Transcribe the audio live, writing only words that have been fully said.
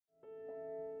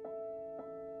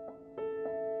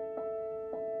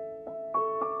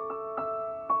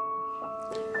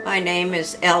My name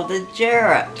is Elda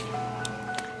Jarrett.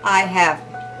 I have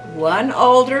one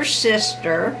older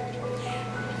sister,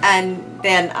 and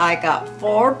then I got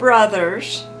 4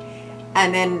 brothers,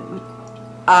 and then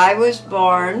I was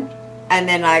born, and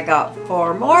then I got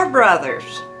 4 more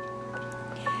brothers.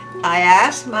 I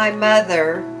asked my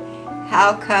mother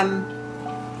how come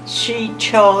she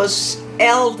chose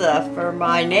Elda for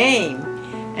my name,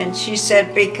 and she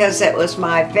said because it was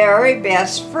my very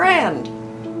best friend.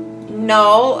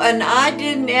 No, and I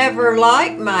didn't ever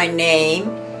like my name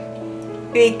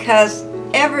because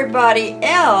everybody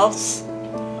else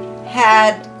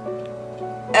had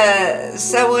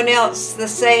someone else the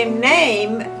same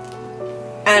name,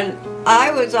 and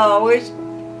I was always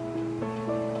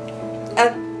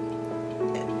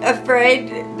afraid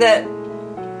that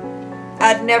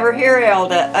I'd never hear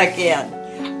Elda again.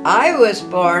 I was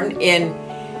born in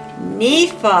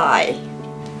Nephi,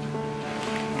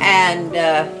 and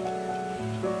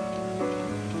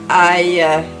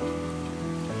I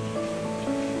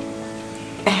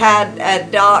had a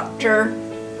Dr.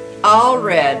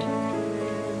 Allred,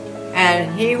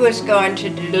 and he was going to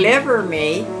deliver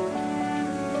me,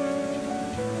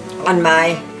 and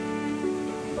my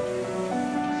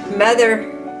mother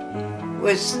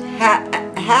was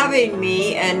having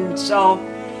me, and so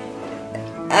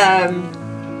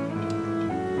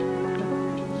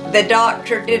the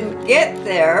doctor didn't get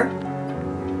there,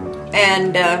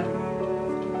 and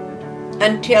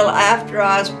until after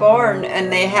I was born,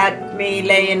 and they had me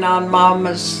laying on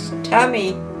Mama's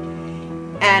tummy,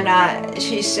 and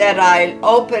she said I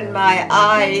opened my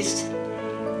eyes,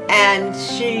 and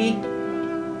she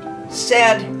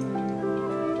said,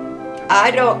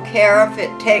 I don't care if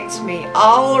it takes me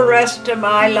all the rest of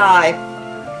my life,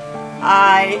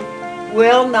 I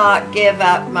will not give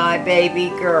up my baby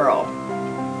girl.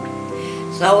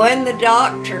 So when the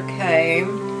doctor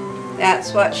came,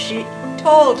 that's what she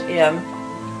told him.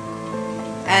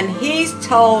 And he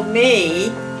told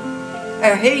me,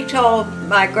 or he told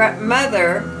my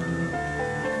grandmother,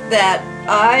 that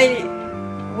I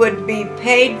would be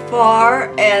paid for,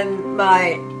 and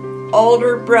my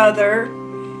older brother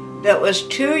that was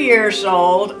 2 years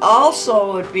old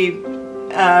also would be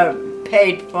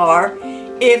paid for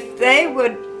if they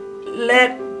would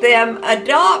let them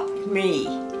adopt me.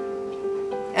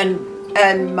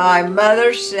 And my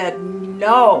mother said,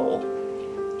 no,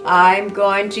 I'm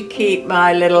going to keep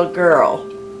my little girl.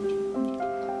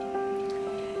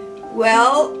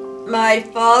 Well, my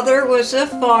father was a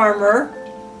farmer.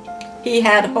 He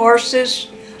had horses.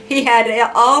 He had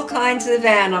all kinds of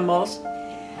animals.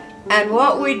 And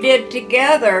what we did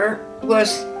together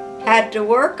was had to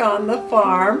work on the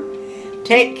farm,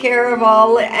 take care of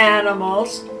all the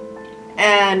animals,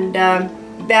 and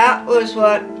that was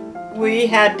what we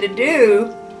had to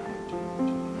do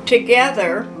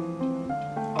together.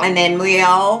 And then we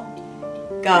all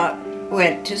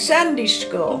went to Sunday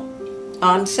school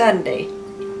on Sunday.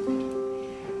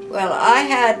 Well, I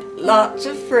had lots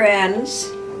of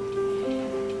friends.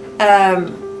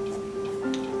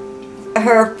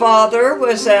 Her father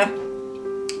was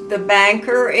the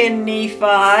banker in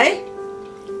Nephi,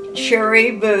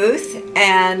 Shuri Booth,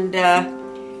 and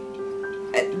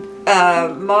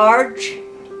Marge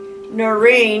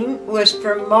Noreen was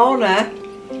from Mona,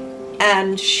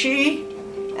 and she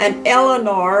and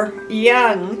Eleanor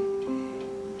Young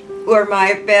were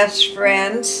my best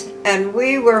friends, and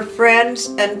we were friends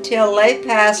until they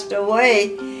passed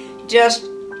away just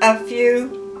a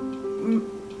few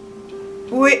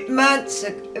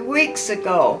weeks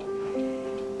ago.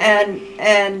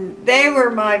 And they were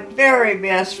my very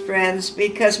best friends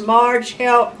because Marge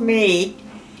helped me,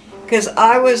 because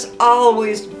I was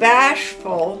always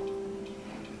bashful,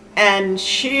 and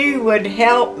she would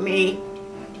help me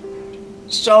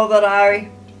so that I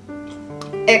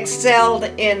excelled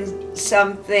in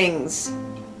some things.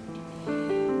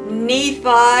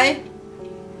 Nephi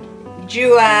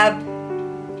Juab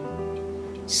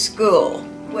School.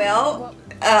 Well,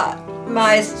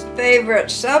 my favorite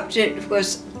subject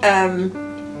was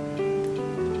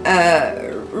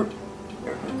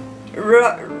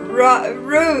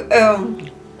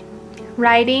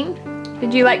writing.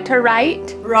 Did you like to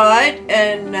write? Right,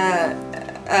 and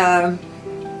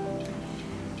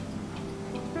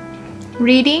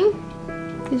reading.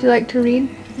 Did you like to read?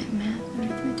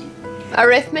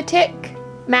 Arithmetic.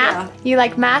 Math. Yeah. You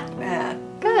like math? Math.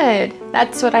 Good.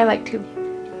 That's what I like too.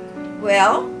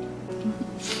 Well,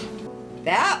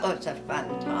 that was a fun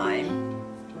time.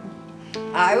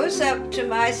 I was up to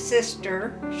my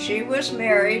sister. She was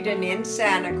married and in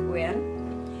Santaquin,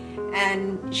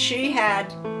 and she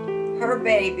had her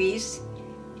babies,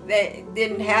 they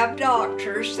didn't have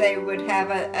doctors. They would have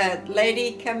a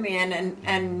lady come in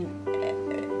and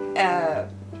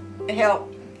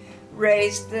help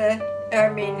raise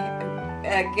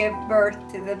give birth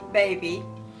to the baby.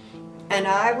 And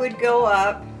I would go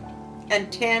up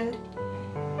and tend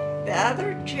the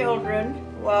other children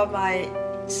while my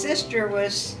sister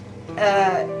was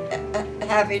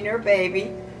having her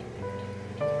baby.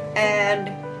 And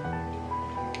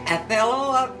a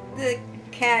fellow up the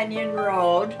canyon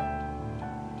road,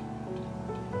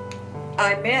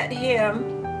 I met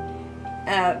him,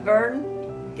 Vern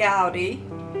Gowdy,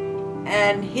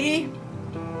 and he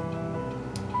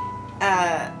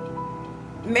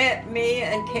met me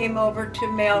and came over to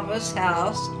Melva's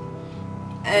house.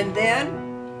 And then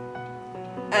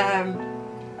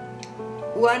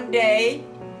one day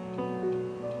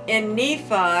in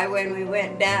Nephi, when we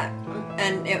went down,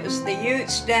 and it was the Ute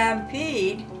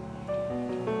Stampede,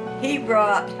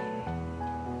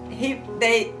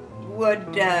 they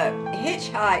would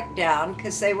hitchhike down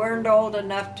because they weren't old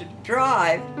enough to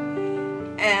drive,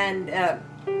 and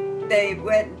they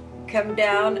come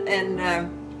down, and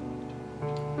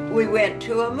we went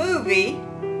to a movie,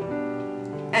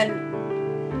 and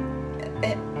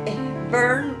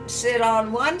Vern sit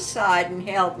on one side and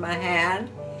held my hand,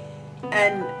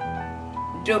 and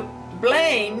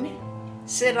Blaine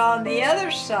sit on the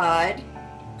other side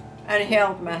and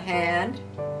held my hand.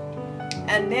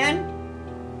 And then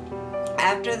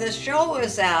after the show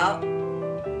was out,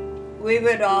 we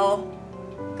would all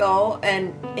go,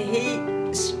 and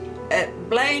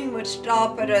Blaine would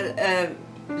stop at a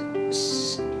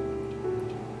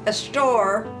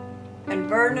store, and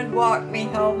Vern would walk me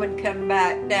home and come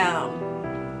back down.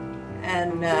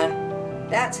 And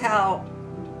that's how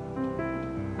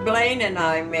Blaine and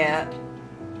I met.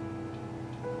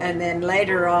 And then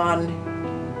later on,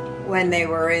 when they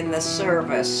were in the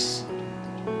service,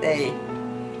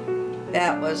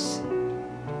 that was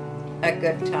a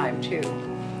good time too.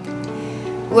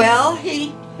 Well,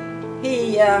 he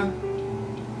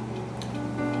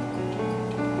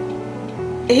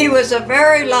was a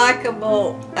very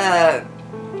likable,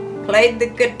 played the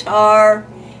guitar.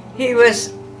 He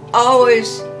was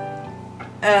always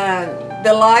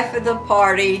the life of the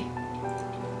party,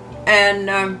 and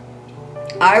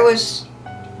I was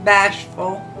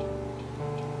bashful,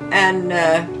 and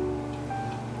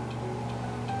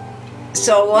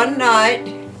so one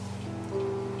night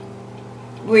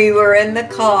we were in the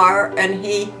car, and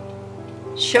he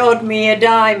showed me a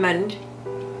diamond,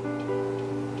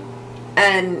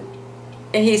 and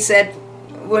he said,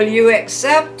 "Will you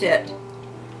accept it?"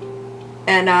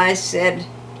 And I said,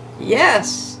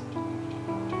 "Yes."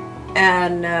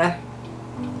 And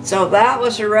so that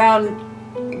was around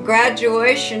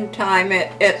graduation time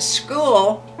at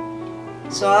school.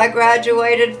 So I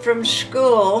graduated from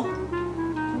school,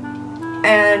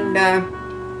 and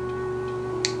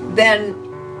then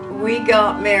we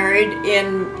got married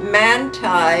in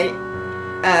Manti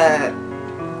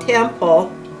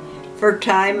Temple for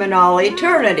time and all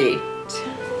eternity.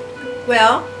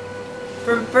 Well,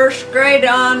 from first grade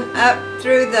on up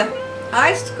through the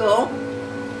high school,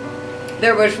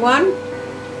 there was one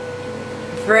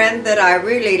friend that I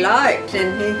really liked,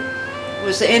 and he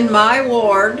was in my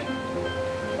ward.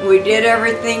 We did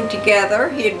everything together.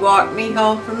 He'd walk me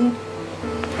home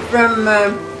from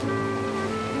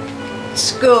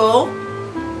school,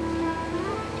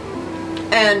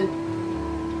 and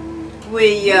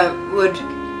we would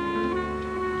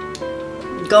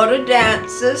go to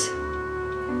dances,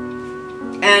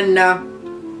 and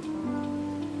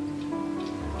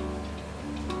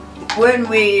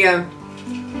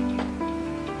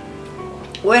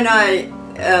when I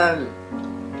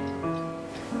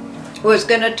was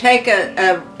going to take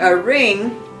a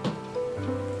ring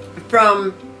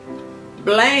from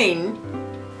Blaine,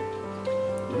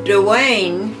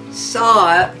 Dwayne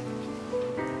saw it,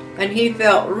 and he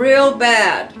felt real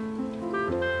bad.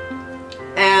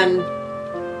 And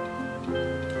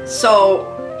so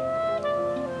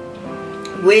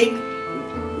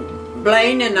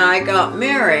Blaine and I got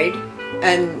married,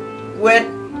 and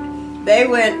they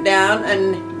went down,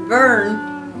 and Vern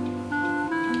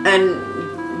and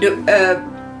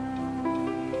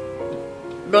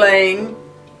Blaine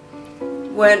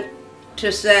went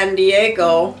to San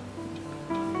Diego,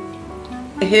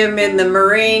 him in the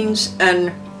Marines,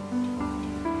 and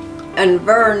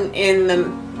Vern in the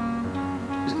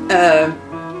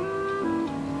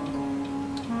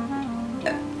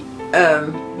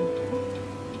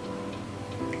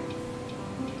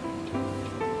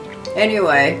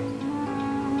anyway,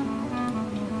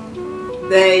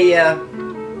 they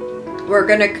were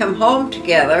going to come home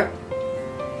together,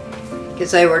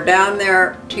 because they were down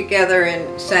there together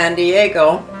in San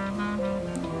Diego,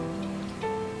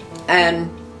 and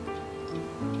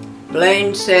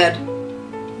Blaine said,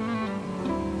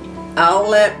 I'll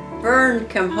let Vern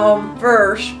come home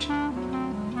first,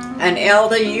 and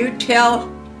Elda, you tell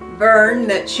Vern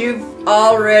that you've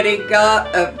already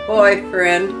got a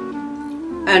boyfriend,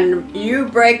 and you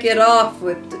break it off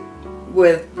with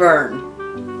Vern.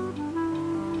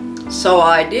 So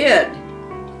I did,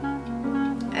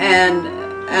 and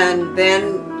then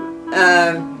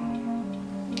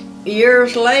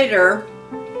years later,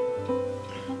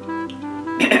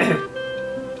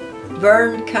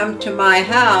 Vern come to my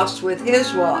house with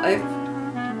his wife,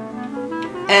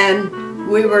 and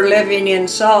we were living in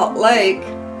Salt Lake,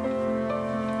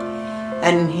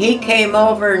 and he came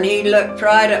over and he looked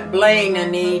right at Blaine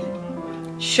and he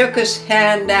shook his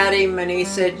hand at him and he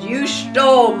said, you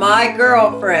stole my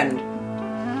girlfriend.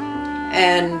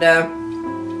 And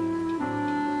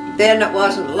then it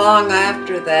wasn't long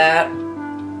after that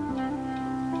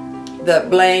that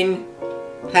Blaine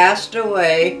passed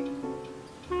away,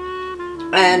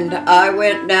 and I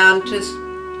went down to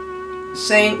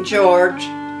St. George,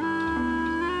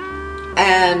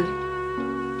 and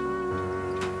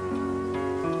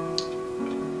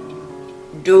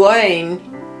Dwayne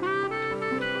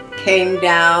came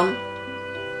down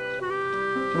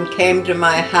and came to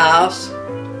my house,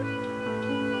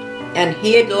 and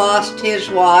he had lost his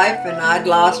wife and I'd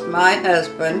lost my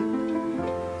husband,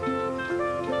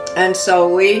 and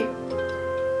so we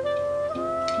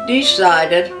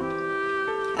decided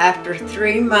after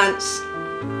 3 months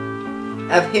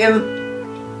of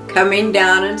him coming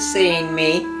down and seeing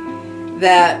me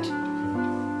that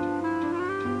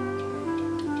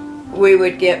we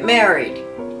would get married.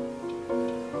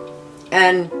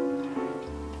 And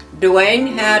Dwayne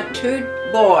had 2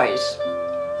 boys,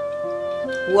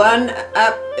 one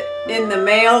up in the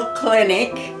Mayo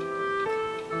Clinic,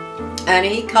 and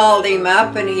he called him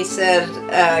up and he said,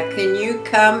 can you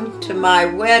come to my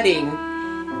wedding,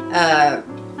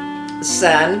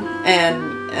 son?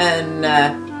 And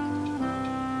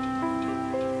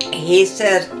he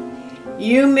said,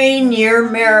 you mean you're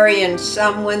marrying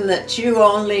someone that you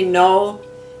only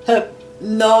have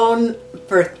known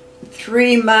for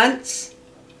 3 months?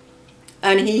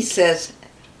 And he says,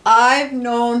 I've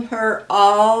known her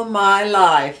all my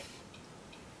life,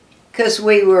 because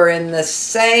we were in the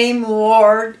same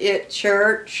ward at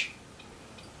church,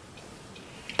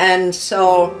 and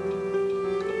so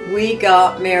we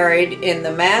got married in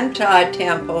the Manti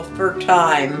Temple for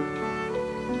time.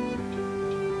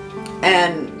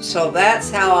 And so that's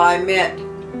how I met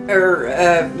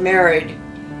or married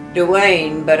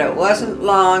Dwayne, but it wasn't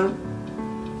long,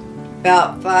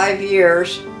 about 5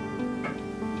 years,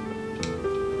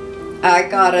 I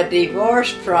got a divorce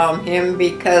from him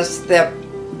because the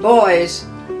boys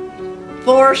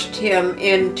forced him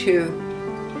into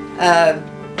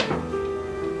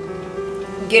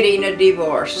getting a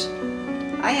divorce.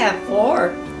 I have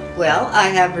 4. Well, I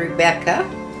have Rebecca,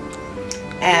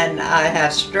 and I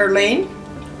have Sterling,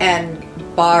 and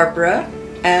Barbara,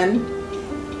 and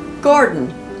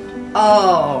Gordon.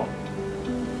 Oh,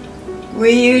 we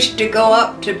used to go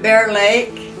up to Bear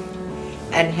Lake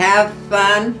and have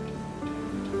fun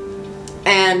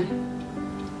and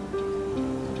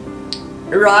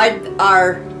ride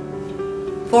our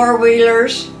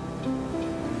 4-wheelers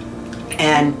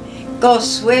and go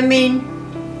swimming,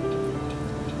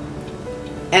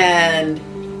 and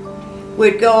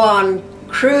we'd go on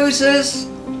cruises,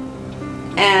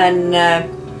 and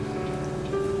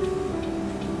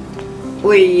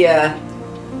we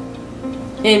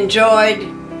enjoyed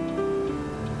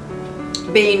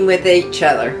being with each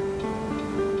other.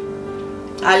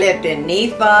 I lived in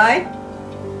Nephi,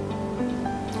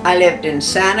 I lived in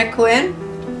Santaquin,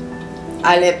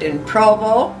 I lived in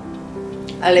Provo,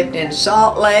 I lived in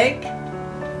Salt Lake,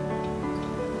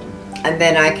 and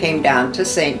then I came down to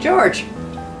St. George.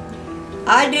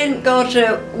 I didn't go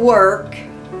to work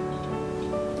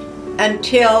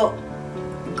until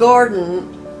Gordon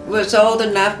was old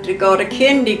enough to go to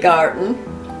kindergarten,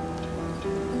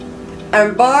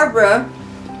 and Barbara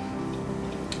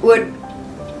would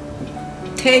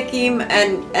take him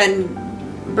and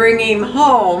bring him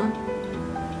home,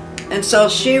 and so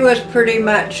she was pretty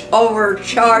much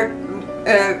overcharged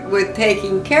with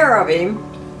taking care of him,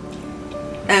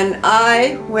 and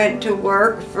I went to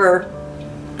work for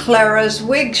Clara's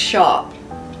wig shop,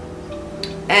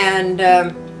 and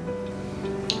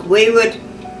we would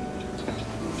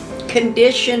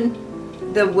condition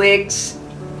the wigs,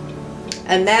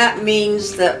 and that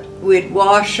means that we'd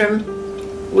wash them,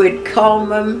 we'd comb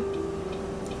them,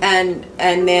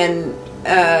 and then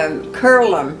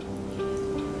curl them.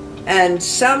 And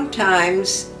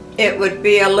sometimes it would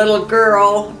be a little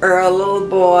girl or a little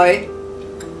boy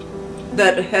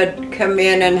that had come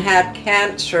in and had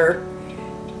cancer,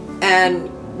 and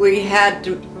we had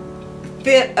to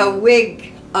fit a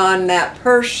wig on that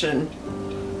person.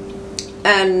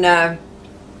 And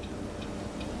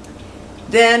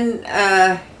then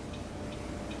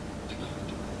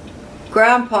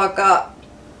Grandpa got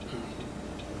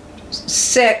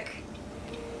sick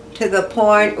to the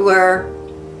point where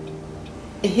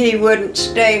he wouldn't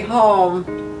stay home,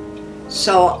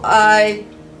 so I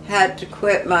had to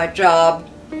quit my job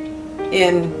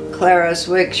in Clara's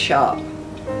wig shop.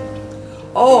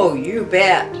 Oh, you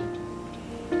bet.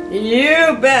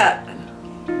 You bet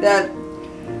that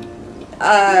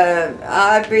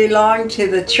I belong to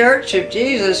the Church of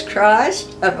Jesus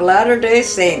Christ of Latter-day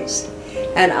Saints,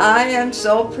 and I am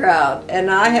so proud.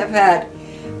 And I have had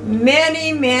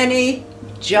many, many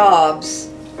jobs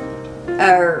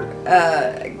or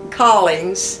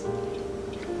callings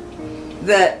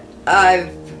that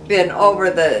I've been over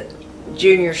the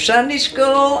Junior Sunday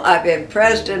School, I've been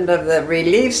president of the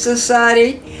Relief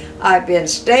Society, I've been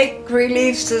Stake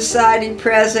Relief Society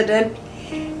president,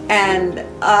 and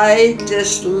I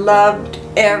just loved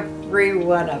every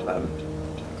one of them.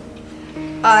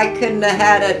 I couldn't have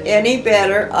had it any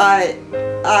better.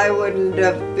 I wouldn't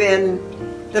have been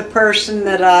the person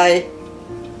that I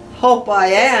hope I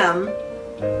am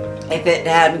if it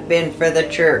hadn't been for the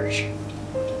church.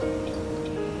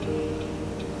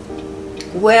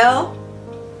 Well,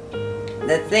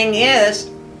 the thing is,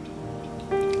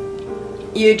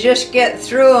 you just get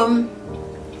through them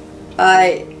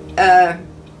by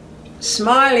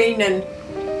smiling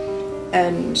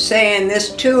and saying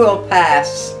this too will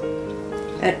pass,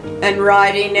 and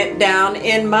writing it down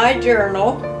in my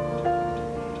journal,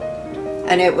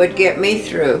 and it would get me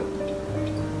through.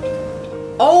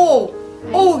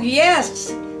 Oh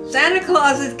yes, Santa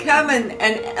Claus is coming,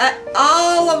 and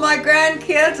all of my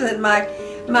grandkids and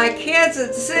my kids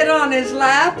would sit on his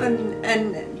lap,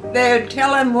 and they would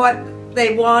tell him what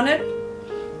they wanted,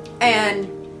 and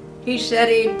he said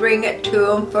he'd bring it to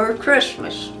them for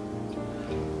Christmas.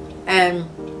 And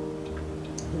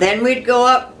then we'd go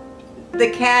up the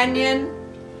canyon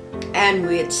and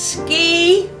we'd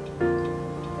ski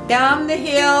down the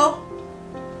hill,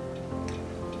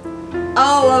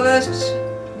 all of us,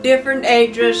 different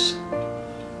ages,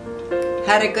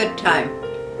 had a good time.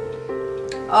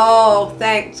 Oh,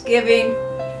 Thanksgiving,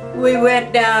 we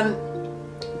went down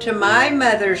to my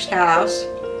mother's house,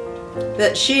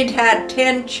 that she'd had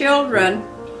 10 children,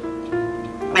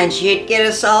 and she'd get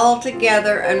us all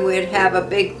together and we'd have a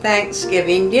big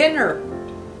Thanksgiving dinner.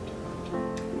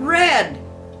 Red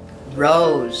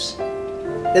Rose,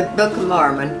 the Book of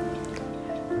Mormon,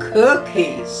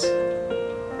 cookies.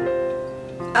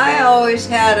 I always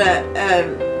had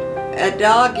a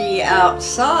doggy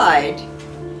outside,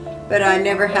 but I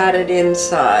never had it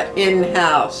inside,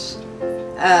 in-house.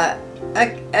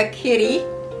 A kitty,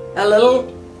 a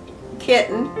little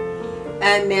kitten,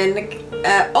 and then,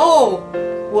 oh,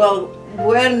 well,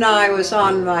 when I was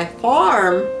on my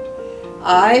farm,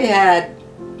 I had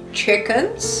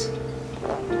chickens,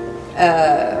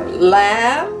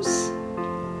 lambs,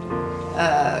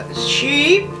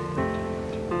 sheep,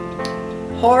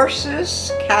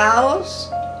 horses, cows.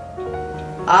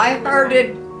 I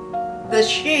herded the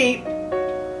sheep,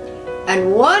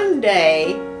 and one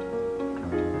day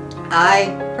I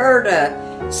heard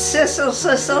a sizzle,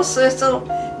 sizzle, sizzle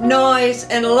noise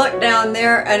and looked down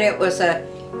there, and it was a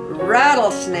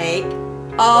rattlesnake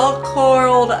all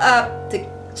coiled up to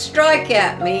strike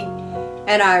at me,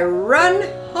 and I run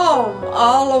home,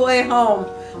 all the way home,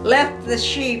 left the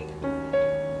sheep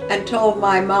and told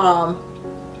my mom,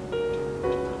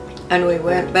 and we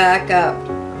went back up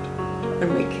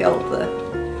and we killed the,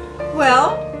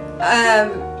 well,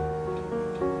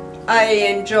 I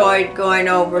enjoyed going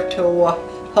over to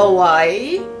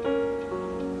Hawaii,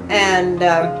 and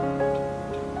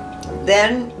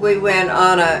then we went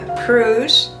on a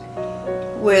cruise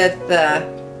with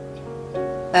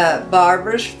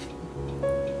Barbara's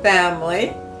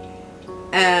family,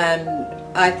 and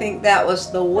I think that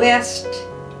was the West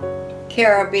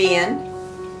Caribbean,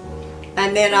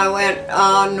 and then I went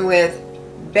on with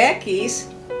Becky's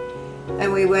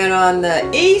and we went on the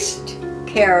East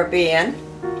Caribbean,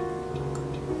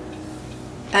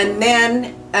 and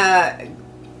then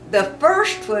the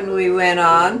first one we went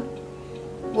on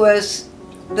was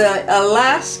the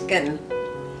Alaskan,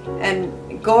 and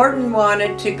Gordon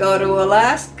wanted to go to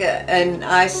Alaska, and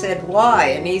I said,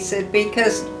 why? And he said,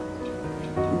 because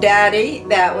Daddy,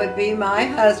 that would be my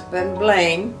husband,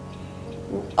 Blaine,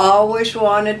 always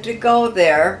wanted to go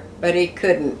there, but he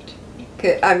couldn't.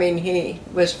 I mean, he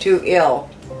was too ill.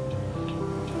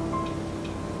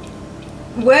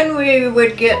 When we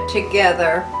would get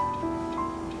together,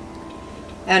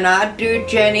 and I'd do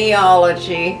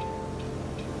genealogy,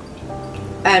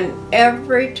 and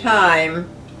every time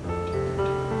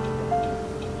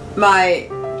my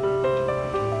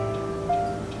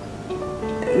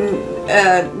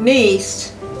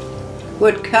niece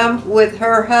would come with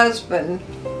her husband,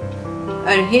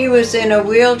 and he was in a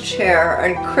wheelchair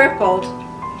and crippled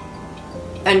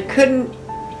and couldn't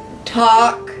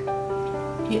talk.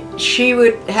 She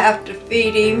would have to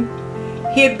feed him.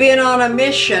 He had been on a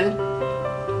mission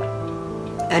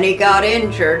and he got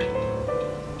injured,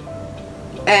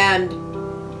 and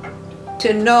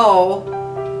to know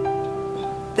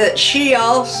that she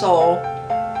also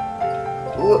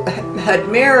had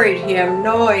married him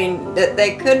knowing that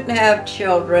they couldn't have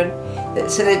children,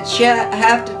 so that she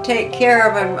have to take care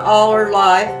of him all her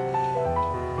life,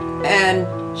 and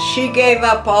she gave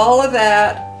up all of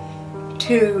that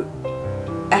to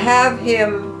have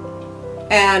him,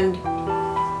 and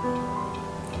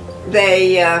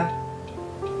they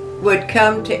would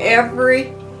come to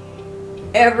every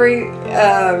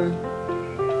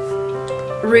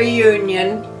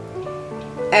reunion,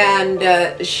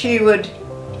 and she would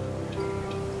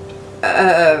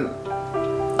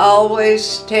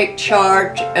always take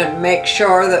charge and make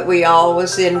sure that we all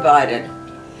was invited.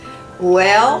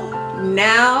 Well,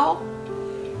 now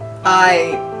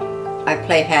I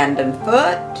play hand and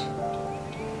foot.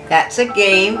 That's a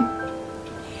game.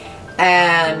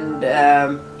 And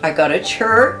I go to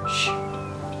church,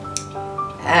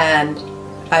 and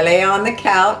I lay on the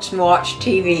couch and watch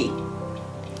TV.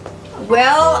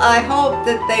 Well, I hope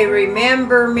that they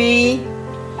remember me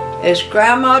as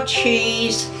Grandma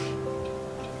Cheese,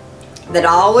 that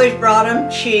always brought them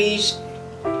cheese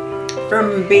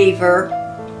from Beaver,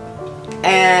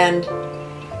 and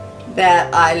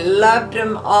that I loved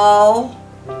them all.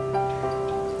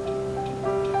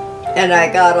 And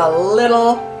I got a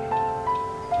little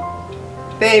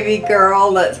baby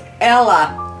girl that's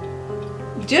Ella.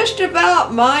 Just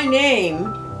about my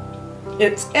name.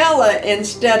 It's Ella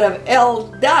instead of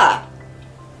Elda.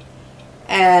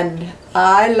 And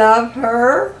I love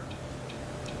her.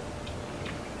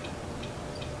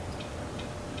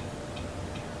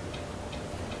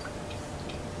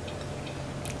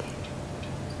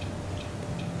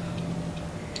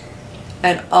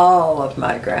 And all of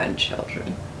my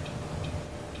grandchildren.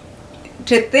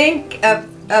 To think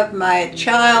of my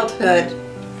childhood,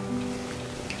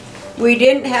 we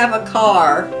didn't have a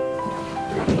car,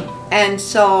 and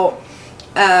so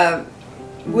I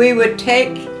would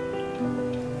take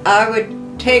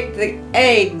the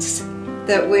eggs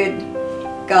that we'd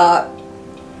got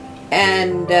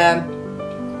and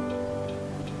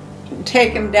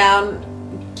take them down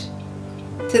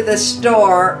to the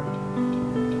store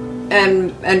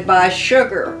and buy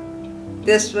sugar.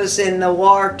 This was in the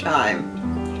wartime.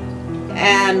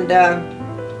 And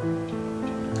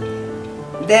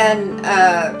then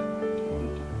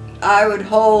I would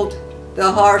hold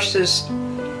the horses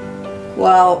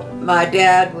while my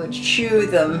dad would shoe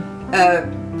them,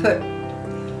 put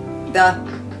the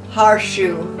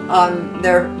horseshoe on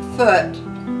their foot.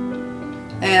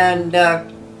 And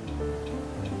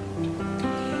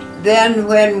then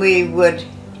when we would,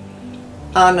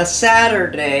 on a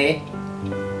Saturday,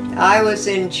 I was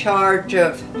in charge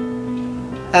of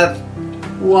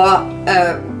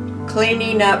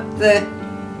cleaning up the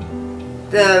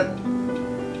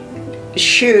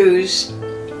shoes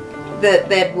that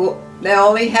they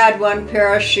only had one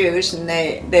pair of shoes, and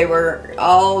they were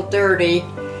all dirty,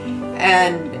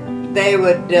 and they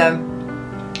would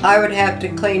I would have to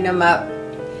clean them up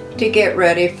to get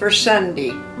ready for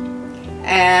Sunday.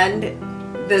 And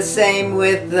the same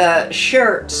with the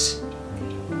shirts.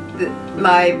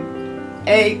 My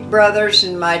 8 brothers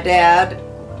and my dad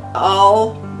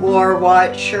all wore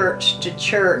white shirts to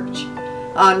church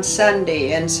on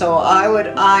Sunday, and so I would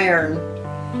iron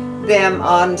them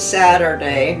on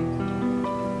Saturday,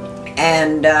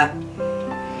 and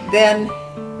then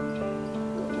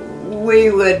we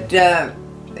would, the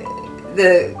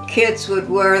kids would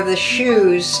wear the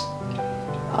shoes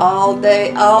all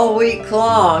day, all week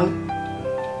long,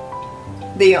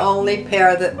 the only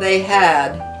pair that they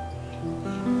had.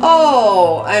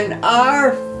 Oh, and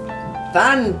our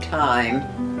fun time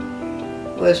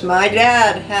was my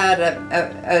dad had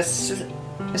a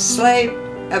sleigh,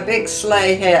 a big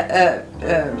sleigh,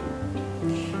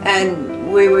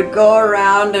 and we would go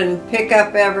around and pick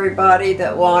up everybody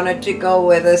that wanted to go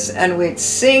with us, and we'd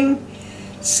sing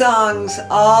songs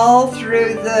all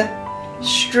through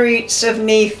streets of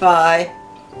Nephi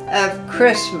of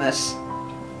Christmas,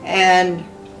 and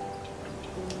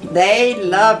they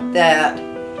loved that,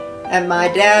 and my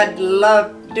dad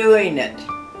loved doing it,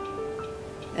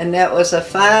 and that was a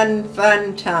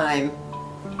fun time.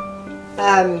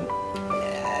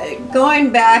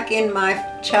 Going back in my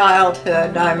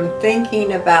childhood, I'm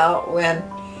thinking about when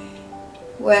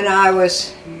I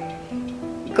was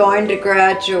going to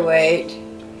graduate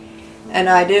and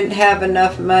I didn't have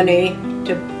enough money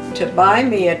to buy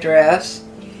me a dress,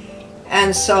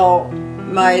 and so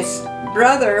my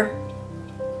brother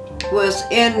was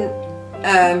in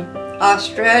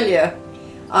Australia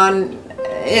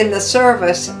in the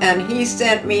service, and he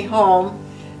sent me home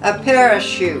a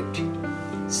parachute.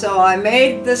 So I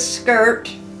made the skirt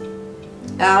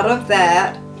out of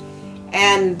that,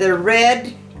 and the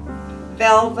red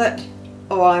velvet,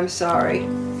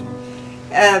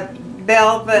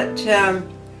 velvet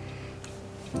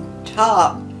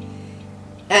top,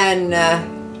 and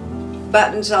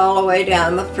buttons all the way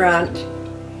down the front.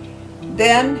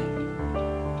 Then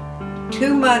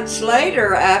 2 months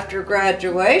later, after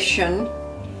graduation,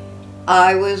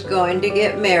 I was going to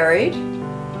get married,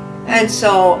 and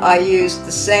so I used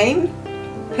the same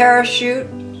parachute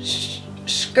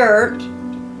skirt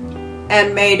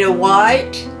and made a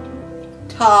white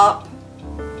top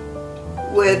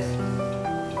with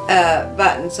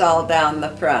buttons all down the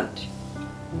front.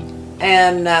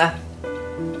 And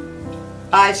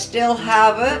I still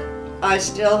have it. I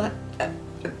still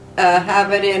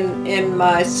have it in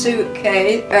my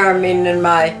suitcase, in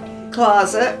my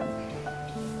closet,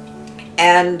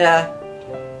 and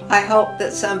I hope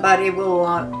that somebody will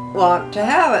want to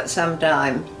have it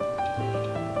sometime.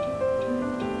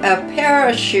 A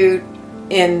parachute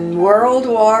in World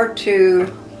War II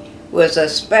was a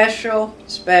special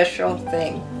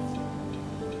thing.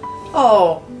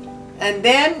 Oh, and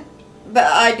then, but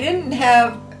I didn't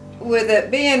have, with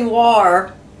it being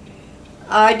war,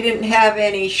 I didn't have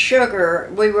any sugar.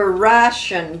 We were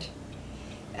rationed,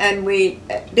 and we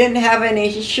didn't have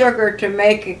any sugar to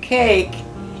make a cake.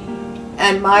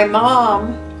 And my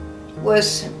mom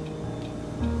was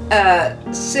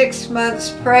 6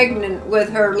 months pregnant with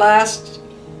her last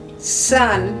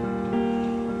son,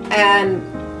 and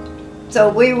so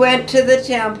we went to the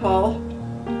temple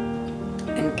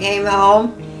and came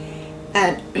home,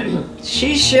 and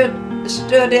she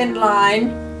stood in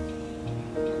line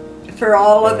for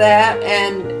all of that,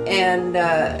 and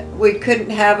we couldn't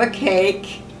have a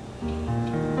cake,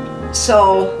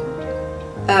 so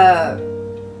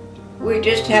we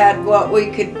just had what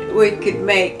we could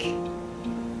make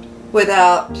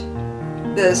without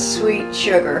the sweet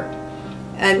sugar.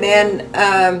 And then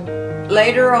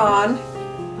later on,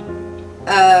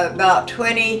 about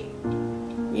 20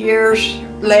 years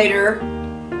later,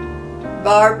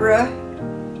 Barbara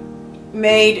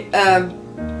made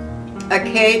a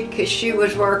cake, because she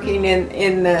was working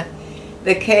in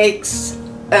the cakes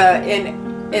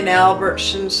in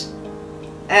Albertsons,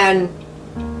 and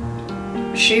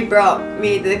she brought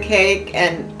me the cake,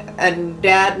 and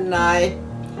Dad and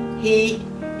he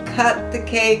cut the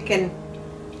cake and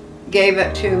gave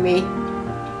it to me,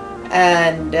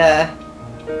 and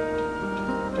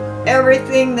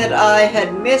everything that I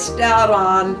had missed out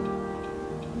on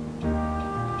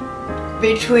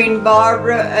between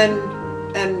Barbara and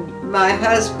my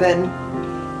husband,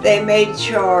 they made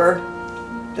sure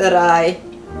that I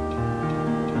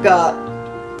got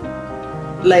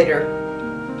later.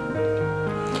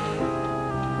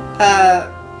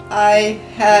 I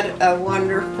had a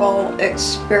wonderful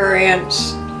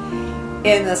experience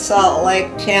in the Salt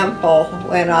Lake Temple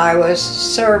when I was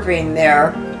serving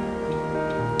there.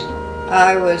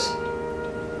 I was,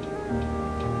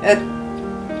 at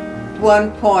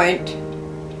one point,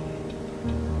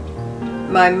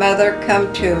 my mother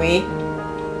come to me.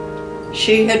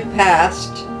 She had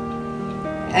passed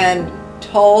and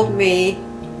told me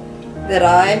that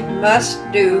I must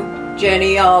do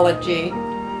genealogy,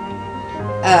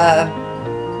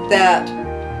 that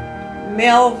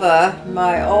Milva,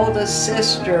 my oldest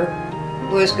sister,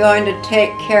 was going to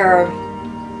take care of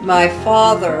my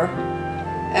father,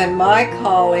 and my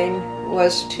calling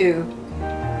was to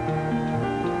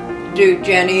do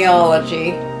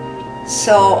genealogy.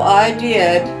 So I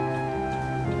did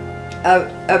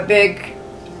a big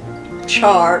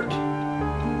chart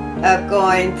of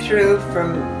going through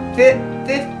from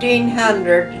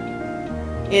 1500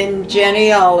 in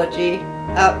genealogy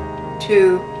up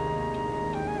to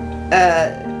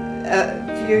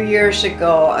a few years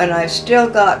ago, and I still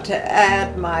got to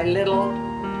add my little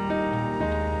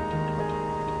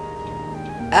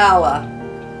Allah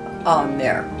on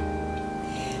there,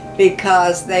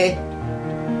 because they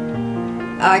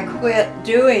I quit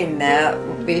doing that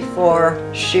before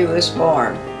she was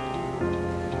born.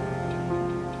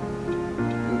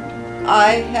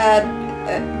 I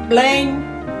had, Blaine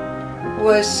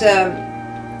was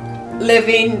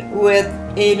living with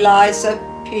Eliza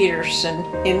Peterson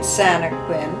in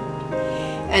Santaquin,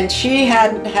 and she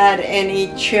hadn't had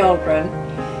any children,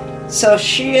 so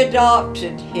she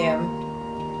adopted him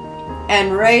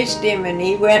and raised him, and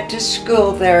he went to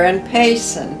school there in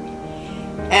Payson.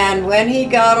 And when he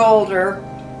got older,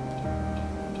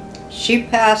 she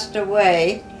passed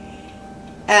away,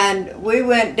 and we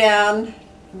went down,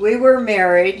 we were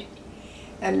married,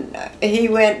 and he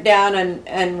went down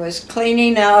and was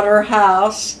cleaning out her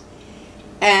house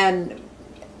and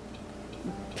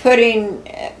putting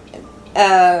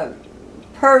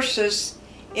purses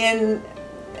in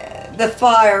the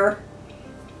fire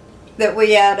that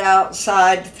we had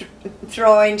outside,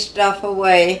 throwing stuff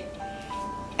away.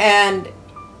 And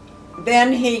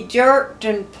then he jerked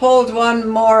and pulled one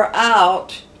more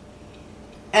out,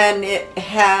 and it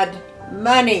had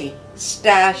money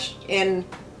stashed in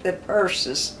the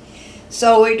purses.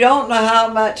 So we don't know how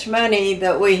much money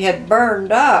that we had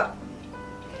burned up,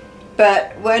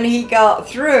 but when he got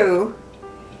through,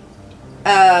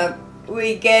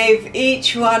 we gave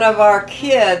each one of our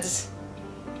kids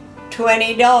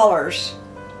 $20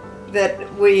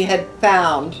 that we had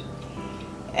found.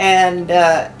 And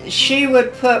she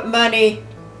would put money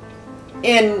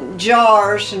in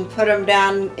jars and put them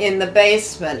down in the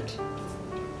basement.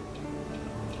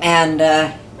 And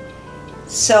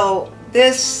so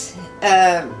this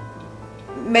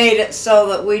made it so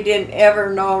that we didn't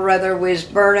ever know whether we was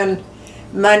burning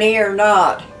money or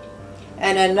not.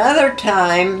 And another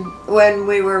time when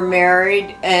we were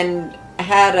married and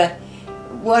had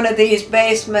one of these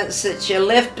basements that you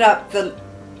lift up the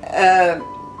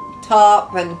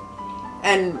top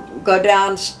and go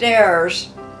downstairs,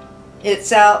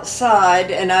 it's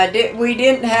outside, and we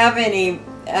didn't have any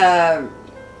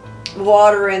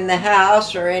water in the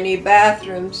house or any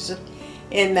bathrooms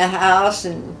in the house,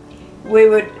 and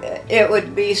it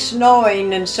would be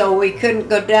snowing, and so we couldn't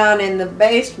go down in the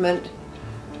basement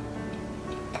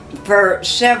for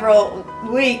several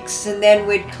weeks, and then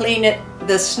we'd clean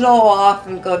the snow off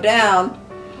and go down.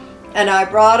 And I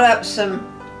brought up some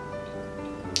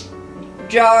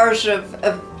jars of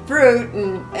fruit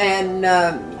and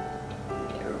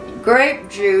grape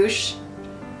juice,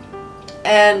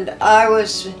 and I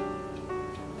was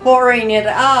pouring it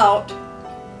out,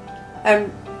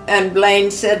 and Blaine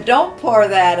said, "Don't pour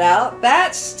that out.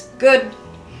 That's good,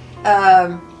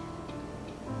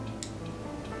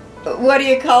 what do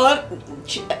you call it?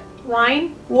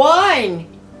 Wine? Wine."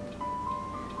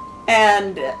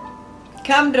 And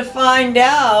come to find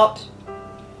out,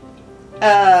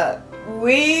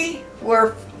 we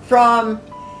were from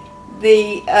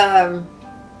the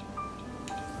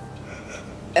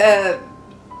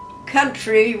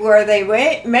country where they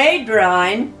made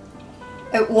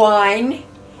wine,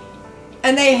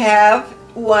 and they have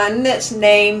one that's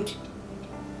named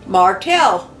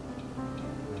Martell.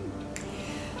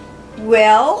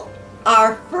 Well,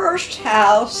 our first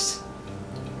house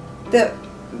that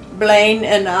Blaine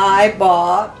and I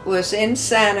bought was in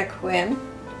Santaquin,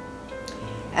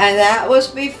 and that was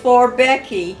before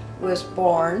Becky was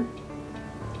born.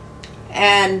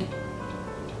 And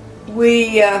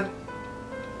we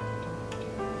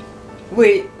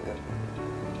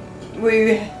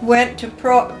went to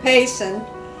Payson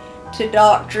to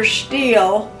Dr.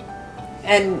 Steele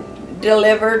and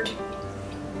delivered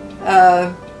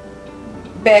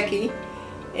Becky.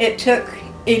 It took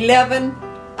 11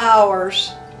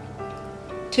 hours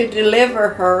to deliver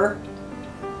her,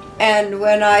 and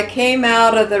when I came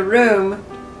out of the room,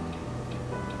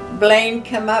 Blaine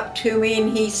come up to me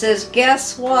and he says,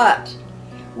 "Guess what?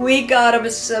 We got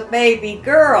us a baby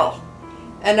girl."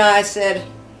 And I said,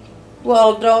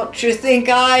 "Well, don't you think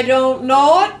I don't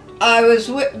know it? I was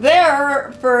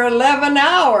there for 11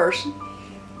 hours."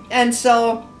 And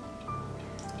so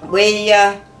we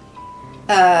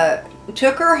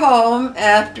took her home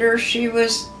after she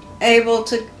was able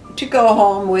to go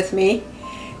home with me,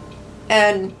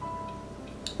 and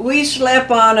we slept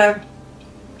on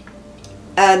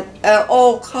an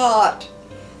old cot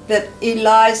that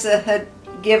Eliza had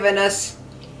given us,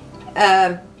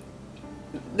 that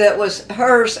was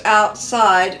hers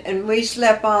outside, and we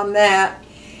slept on that,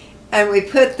 and we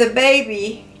put the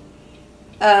baby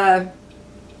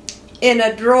in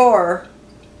a drawer,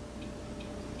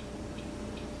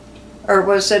 or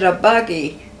was it a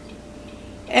buggy?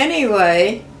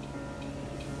 Anyway,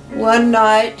 one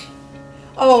night,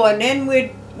 and then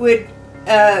we'd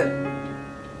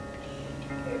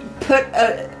put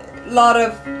lot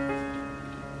of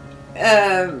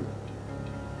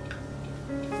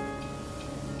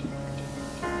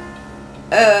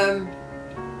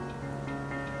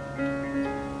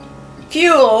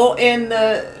fuel in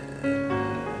the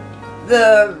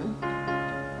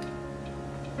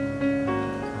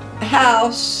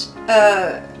house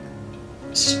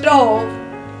stove,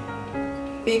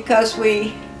 because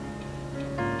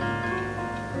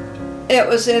it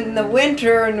was in the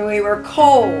winter and we were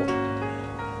cold.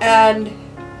 And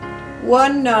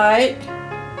one night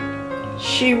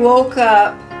she woke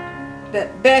up,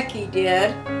 Becky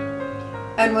did,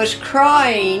 and was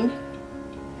crying,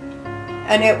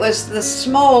 and it was the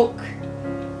smoke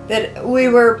that we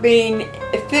were being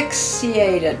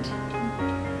asphyxiated.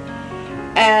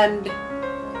 And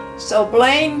so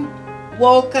Blaine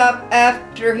woke up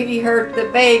after he heard the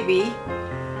baby,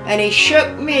 and he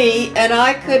shook me, and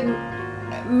I couldn't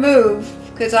move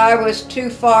because I was too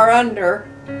far under.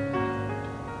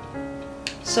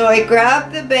 So he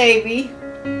grabbed the baby,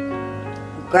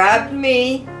 grabbed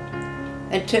me,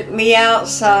 and took me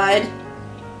outside,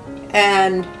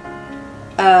 and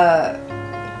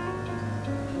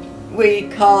we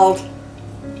called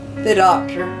the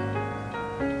doctor.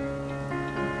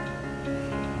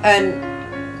 And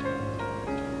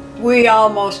we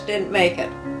almost didn't make it.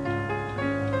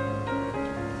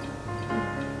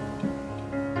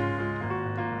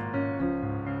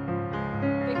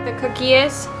 Big the cookie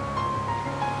is?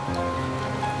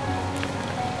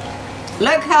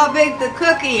 Look how big the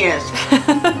cookie is.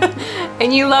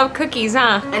 And you love cookies,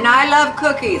 huh? And I love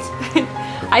cookies.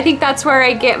 I think that's where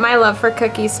I get my love for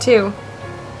cookies too.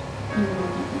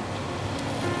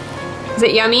 Is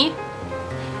it yummy?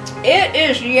 It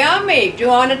is yummy. Do you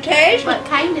want to taste? What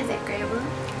kind is it, Grandma?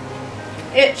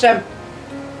 It's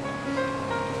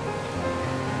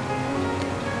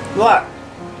what?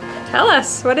 Tell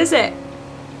us, what is it?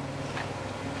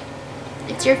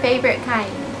 It's your favorite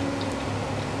kind.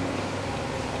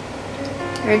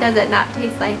 Or does it not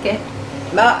taste like it?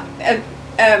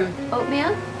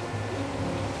 Oatmeal?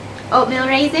 Oatmeal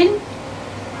raisin?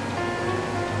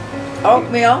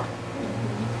 Oatmeal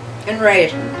and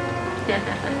raisin.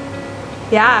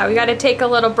 Yeah, we gotta take a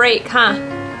little break, huh?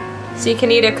 So you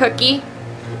can eat a cookie.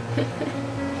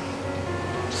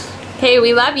 Hey,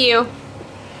 we love you.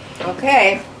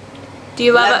 Okay. Do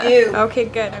you love you? Okay,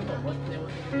 good.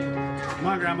 Come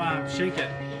on, Grandma, shake it.